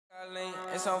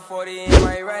And some 40 in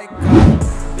my right car.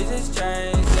 Bitches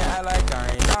change, they act like I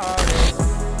ain't all this.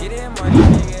 Get it money,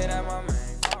 nigga, that my main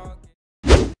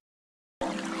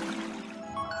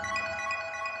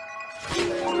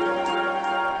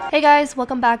Hey guys,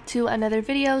 welcome back to another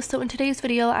video. So in today's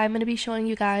video, I'm going to be showing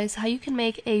you guys how you can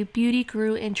make a beauty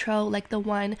guru intro like the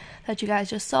one that you guys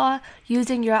just saw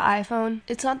using your iPhone.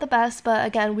 It's not the best, but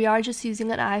again, we are just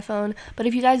using an iPhone. But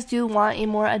if you guys do want a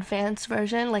more advanced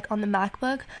version like on the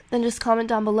MacBook, then just comment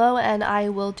down below and I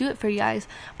will do it for you guys.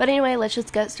 But anyway, let's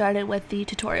just get started with the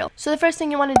tutorial. So the first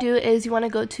thing you want to do is you want to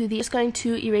go to just going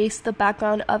to erase the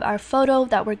background of our photo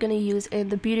that we're going to use in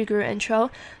the beauty guru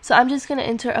intro. So I'm just going to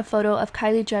enter a photo of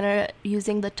Kylie Jenner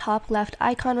using the top left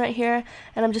icon right here,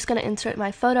 and I'm just going to insert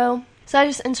my photo. So I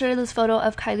just inserted this photo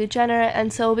of Kylie Jenner,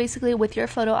 and so basically with your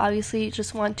photo, obviously you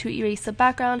just want to erase the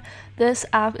background. This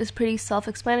app is pretty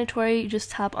self-explanatory. You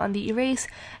just tap on the erase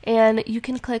and you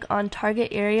can click on target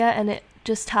area and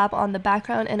just tap on the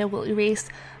background and it will erase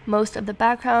most of the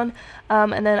background.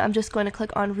 And then I'm just going to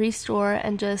click on restore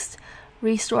and just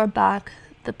restore back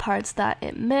the parts that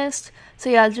it missed.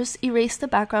 So yeah, just erase the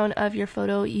background of your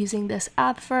photo using this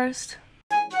app first.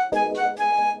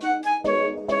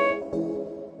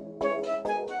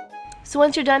 So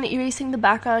once you're done erasing the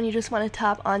background, you just want to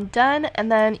tap on done,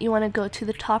 and then you want to go to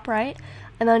the top right,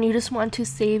 and then you just want to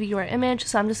save your image.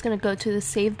 So I'm just going to go to the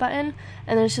save button,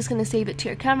 and then it's just going to save it to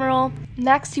your camera roll.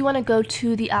 Next, you want to go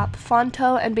to the app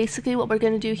Phonto, and basically what we're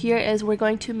going to do here is we're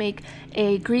going to make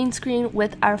a green screen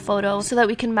with our photo so that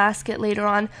we can mask it later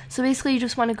on. So basically you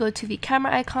just want to go to the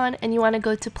camera icon and you want to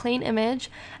go to plain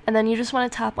image, and then you just want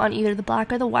to tap on either the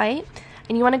black or the white,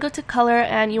 and you want to go to color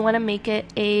and you want to make it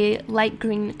a light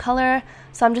green color.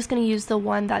 So I'm just going to use the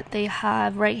one that they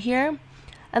have right here.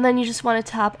 And then you just want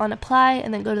to tap on apply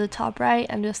and then go to the top right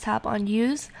and just tap on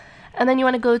use. And then you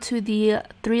want to go to the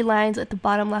three lines at the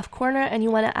bottom left corner and you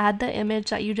want to add the image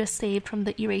that you just saved from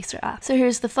the eraser app. So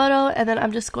here's the photo, and then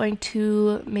I'm just going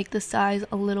to make the size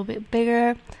a little bit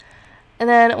bigger. And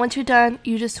then once you're done,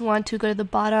 you just want to go to the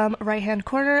bottom right hand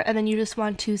corner and then you just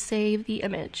want to save the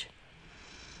image.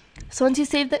 So once you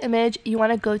save the image, you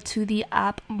want to go to the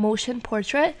app motion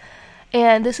portrait.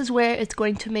 And this is where it's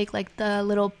going to make like the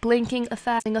little blinking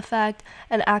effect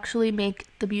and actually make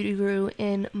the beauty guru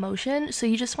in motion. So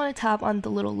you just want to tap on the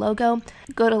little logo,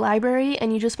 go to library,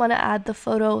 and you just want to add the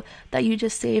photo that you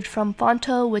just saved from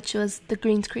Phonto, which was the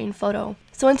green screen photo.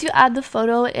 So once you add the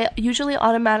photo, it usually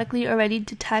automatically already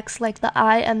detects like the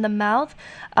eye and the mouth.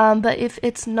 But if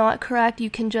it's not correct, you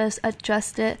can just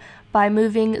adjust it by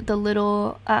moving the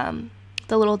little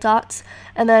dots,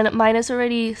 and then mine is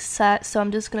already set, so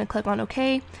I'm just going to click on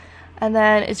OK, and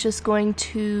then it's just going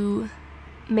to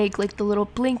make like the little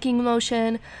blinking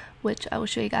motion, which I will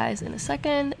show you guys in a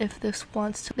second if this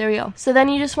wants to. There we go. So then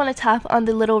you just want to tap on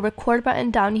the little record button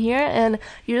down here, and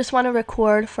you just want to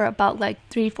record for about like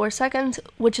 3-4 seconds,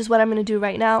 which is what I'm going to do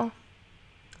right now.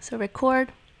 So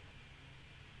record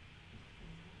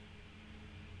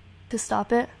to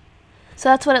stop it. So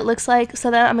that's what it looks like.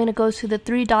 So then I'm going to go to the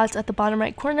three dots at the bottom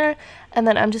right corner, and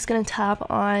then I'm just going to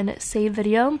tap on save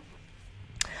video.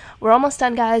 We're almost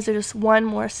done, guys. There's just one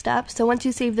more step. So once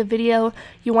you save the video,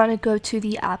 you want to go to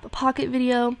the app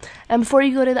PocketVideo, and before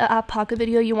you go to the app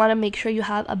PocketVideo, you want to make sure you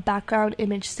have a background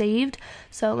image saved.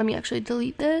 So let me actually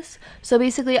delete this. So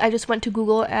basically I just went to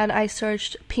Google and I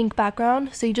searched pink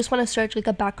background. So you just want to search like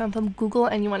a background from Google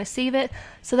and you want to save it.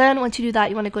 So then once you do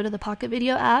that, you want to go to the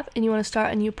PocketVideo app and you want to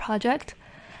start a new project,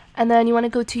 and then you want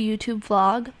to go to YouTube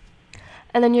vlog.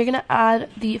 And then you're going to add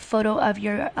the photo of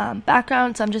your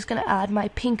background. So I'm just going to add my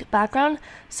pink background.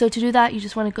 So to do that, you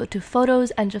just want to go to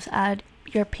photos and just add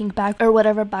your pink back or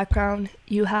whatever background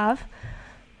you have.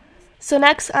 So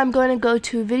next I'm going to go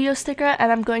to video sticker,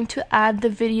 and I'm going to add the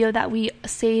video that we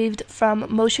saved from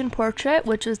motion portrait,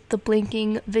 which is the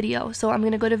blinking video. So I'm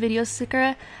going to go to video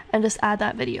sticker and just add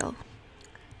that video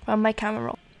from my camera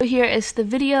roll. So here is the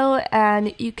video,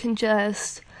 and you can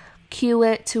just cue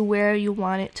it to where you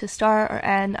want it to start or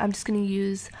end. I'm just going to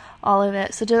use all of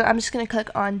it. So I'm just going to click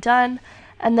on done,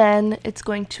 and then it's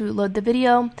going to load the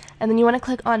video, and then you want to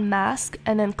click on mask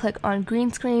and then click on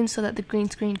green screen so that the green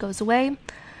screen goes away.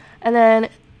 And then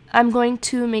I'm going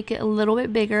to make it a little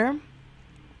bit bigger,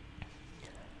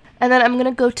 and then I'm going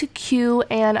to go to cue,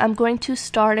 and I'm going to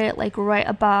start it like right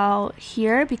about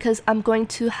here because I'm going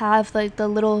to have like the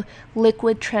little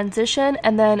liquid transition,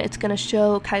 and then it's going to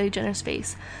show Kylie Jenner's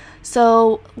face.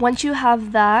 So once you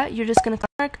have that, you're just going to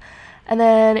click, and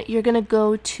then you're going to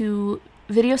go to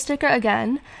video sticker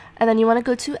again, and then you want to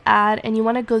go to add, and you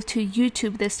want to go to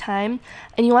YouTube this time,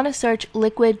 and you want to search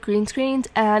liquid green screens,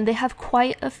 and they have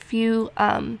quite a few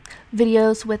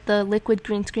videos with the liquid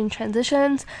green screen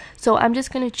transitions. So I'm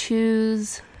just going to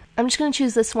choose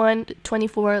this one,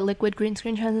 24 liquid green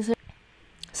screen transition.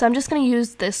 So I'm just going to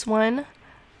use this one,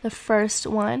 the first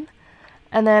one,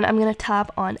 and then I'm going to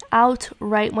tap on out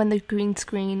right when the green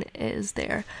screen is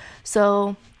there.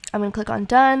 So I'm going to click on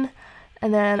done,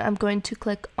 and then I'm going to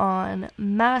click on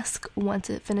mask once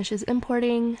it finishes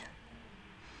importing.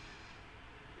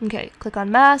 Okay, click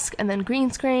on mask and then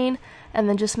green screen, and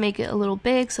then just make it a little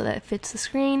big so that it fits the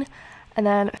screen. And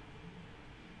then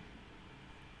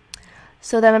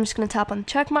I'm just going to tap on the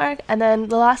check mark, and then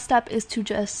the last step is to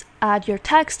just add your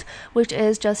text, which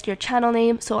is just your channel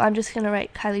name. So I'm just going to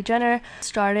write Kylie Jenner,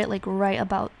 start it like right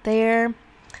about there.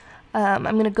 I'm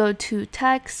going to go to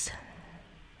text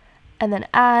and then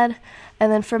add,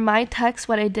 and then for my text,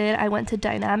 what I did, I went to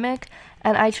dynamic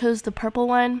and I chose the purple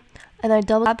one, and I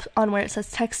double tap on where it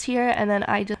says text here, and then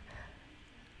I just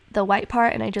the white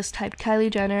part, and I just typed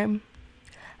Kylie Jenner,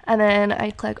 and then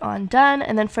I click on done.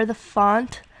 And then for the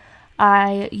font,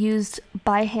 I used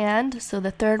by hand, so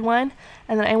the third one,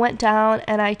 and then I went down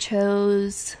and I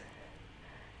chose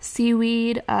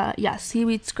seaweed,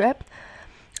 seaweed script.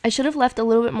 I should have left a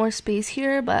little bit more space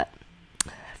here, but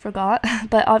I forgot.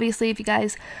 But obviously, if you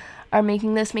guys are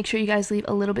making this, make sure you guys leave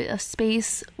a little bit of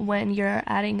space when you're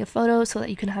adding a photo so that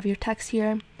you can have your text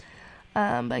here.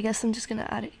 But I guess I'm just gonna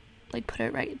add it, like put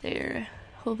it right there.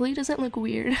 Hopefully it doesn't look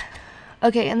weird.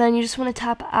 Okay, and then you just want to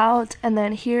tap out, and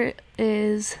then here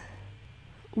is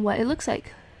what it looks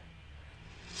like.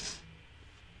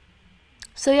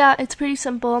 So yeah, it's pretty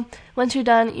simple. Once you're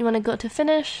done, you want to go to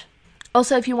finish.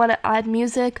 Also, if you want to add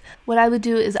music, what I would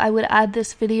do is I would add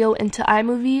this video into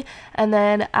iMovie and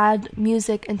then add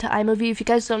music into iMovie. If you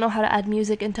guys don't know how to add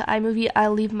music into iMovie,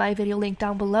 I'll leave my video link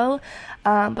down below.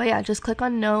 But yeah, just click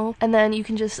on no, and then you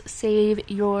can just save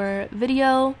your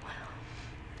video.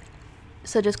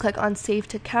 So just click on save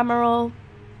to camera roll,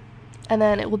 and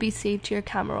then it will be saved to your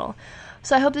camera roll.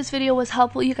 So I hope this video was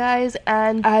helpful, you guys,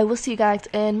 and I will see you guys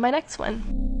in my next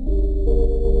one.